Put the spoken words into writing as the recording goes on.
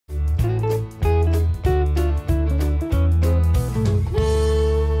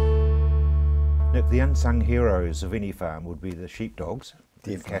The unsung heroes of any farm would be the sheepdogs,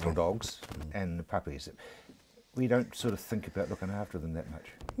 the Definitely. cattle dogs, and the puppies. We don't sort of think about looking after them that much.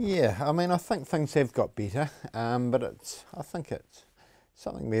 Yeah, I mean, I think things have got better, but I think it's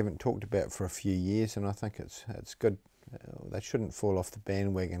something we haven't talked about for a few years, and I think it's good. They shouldn't fall off the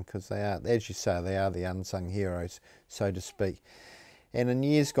bandwagon, because they are, as you say, they are the unsung heroes, so to speak. And in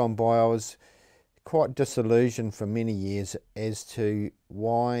years gone by, I was quite disillusioned for many years as to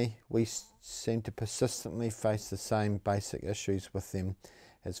why we seem to persistently face the same basic issues with them,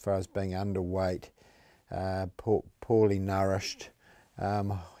 as far as being underweight, poorly nourished,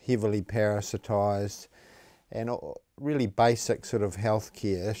 heavily parasitised, and really basic sort of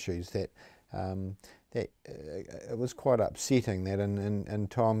healthcare issues that it was quite upsetting that in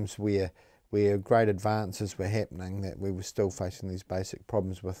times where great advances were happening, that we were still facing these basic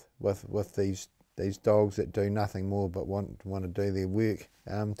problems with these dogs that do nothing more but want to do their work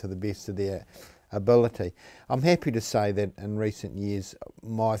to the best of their ability. I'm happy to say that in recent years,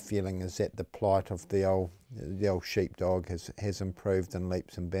 my feeling is that the plight of the old sheepdog has improved in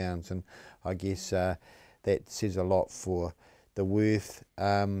leaps and bounds, and I guess that says a lot for the worth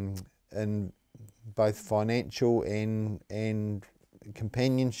in both financial and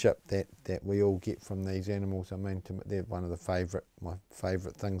companionship that we all get from these animals. I mean, they're one of my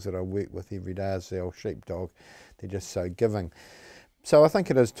favourite things that I work with every day is the old sheepdog. They're just so giving. So I think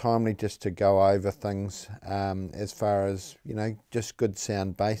it is timely just to go over things as far as, just good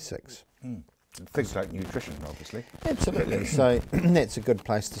sound basics. Things like nutrition, obviously. Absolutely. So that's a good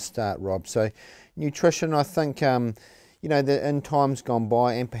place to start, Rob. So nutrition, I think, in times gone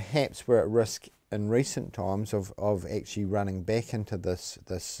by, and perhaps we're at risk in recent times of actually running back into this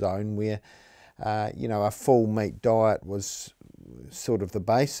zone where, a full meat diet was sort of the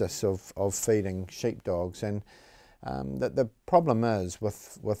basis of feeding sheepdogs. And the problem is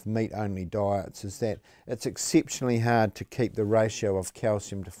with meat-only diets is that it's exceptionally hard to keep the ratio of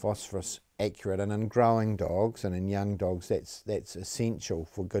calcium to phosphorus accurate, and in growing dogs and in young dogs that's essential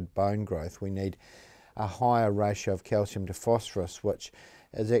for good bone growth. We need a higher ratio of calcium to phosphorus, which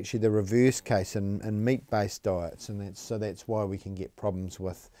is actually the reverse case in meat-based diets, and that's why we can get problems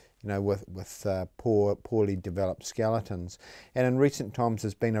with poorly developed skeletons. And in recent times,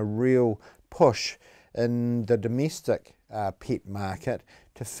 there's been a real push in the domestic pet market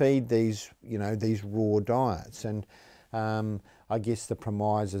to feed these raw diets, and I guess the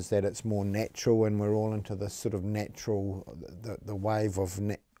premise is that it's more natural, and we're all into this sort of natural, the wave of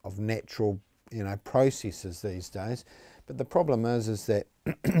natural processes these days. But the problem is that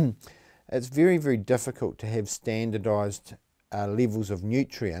it's very, very difficult to have standardised levels of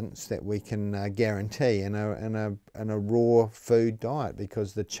nutrients that we can guarantee in a raw food diet,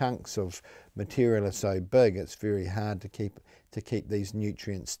 because the chunks of material are so big. It's very hard to keep these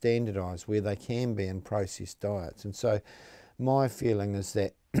nutrients standardised where they can be in processed diets. And so my feeling is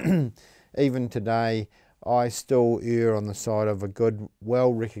that even today, I still err on the side of a good,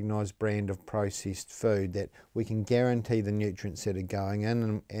 well-recognised brand of processed food that we can guarantee the nutrients that are going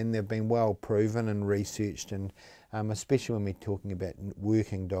in, and they've been well proven and researched, and especially when we're talking about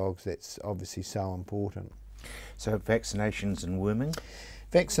working dogs, that's obviously so important. So vaccinations and worming?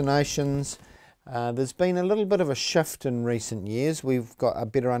 Vaccinations, there's been a little bit of a shift in recent years. We've got a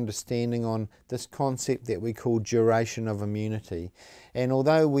better understanding on this concept that we call duration of immunity. And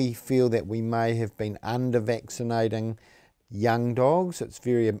although we feel that we may have been under-vaccinating young dogs, it's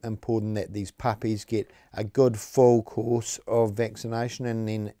very important that these puppies get a good full course of vaccination, and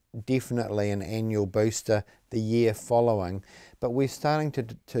then definitely an annual booster the year following. But we're starting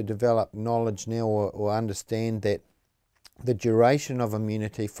to develop knowledge now, or understand that the duration of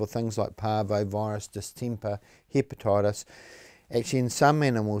immunity for things like parvovirus, distemper, hepatitis, actually in some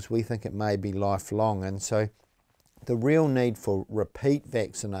animals we think it may be lifelong. And so the real need for repeat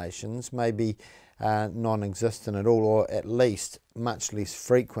vaccinations may be non-existent at all, or at least much less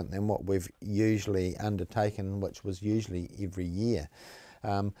frequent than what we've usually undertaken, which was usually every year.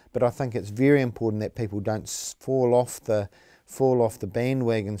 But I think it's very important that people don't fall off the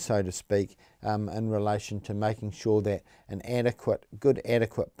bandwagon, so to speak, in relation to making sure that an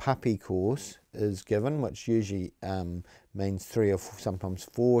adequate puppy course is given, which usually means 3 or sometimes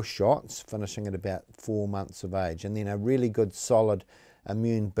 4 shots, finishing at about 4 months of age, and then a really good solid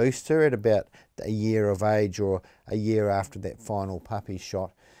immune booster at about a year of age, or a year after that final puppy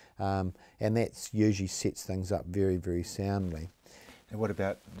shot, and that usually sets things up very, very soundly. And what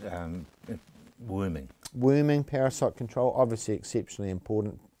about worming? Worming, parasite control, obviously exceptionally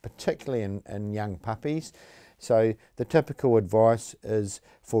important, particularly in young puppies. So the typical advice is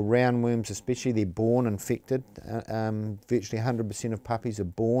for roundworms especially, they're born infected. Virtually 100% of puppies are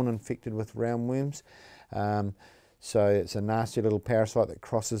born infected with roundworms. So it's a nasty little parasite that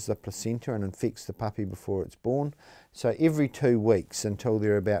crosses the placenta and infects the puppy before it's born. So every 2 weeks until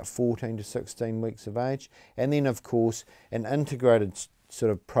they're about 14 to 16 weeks of age. And then of course an integrated sort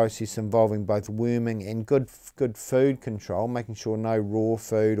of process involving both worming and good food control, making sure no raw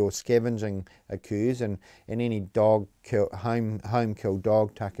food or scavenging occurs, and any home killed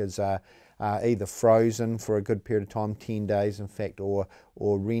dog tuckers are either frozen for a good period of time, 10 days in fact, or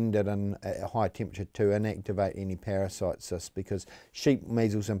rendered in a high temperature to inactivate any parasite cysts, because sheep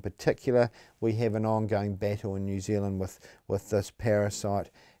measles in particular, we have an ongoing battle in New Zealand with this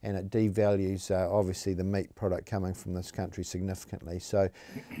parasite, and it devalues obviously the meat product coming from this country significantly. So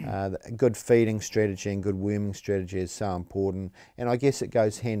a good feeding strategy and good worming strategy is so important, and I guess it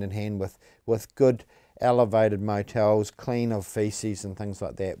goes hand in hand with good elevated motels, clean of faeces and things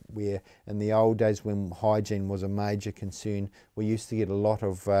like that, where in the old days when hygiene was a major concern, we used to get a lot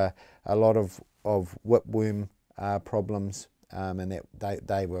of whipworm problems, and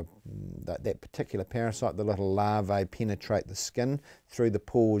that particular parasite, the little larvae penetrate the skin through the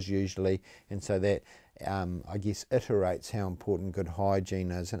pores usually, and so that I guess iterates how important good hygiene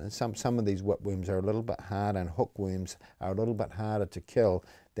is. And some of these whipworms are a little bit harder, and hookworms are a little bit harder to kill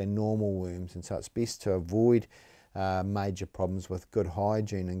than normal worms, and so it's best to avoid major problems with good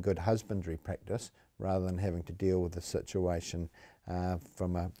hygiene and good husbandry practice, rather than having to deal with the situation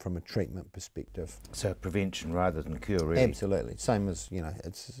from a treatment perspective. So prevention rather than cure, really. Absolutely. Same as, you know,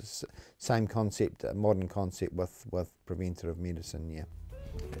 it's same concept, a modern concept with preventative medicine, yeah.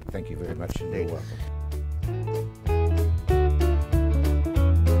 Thank you very much indeed. You're welcome.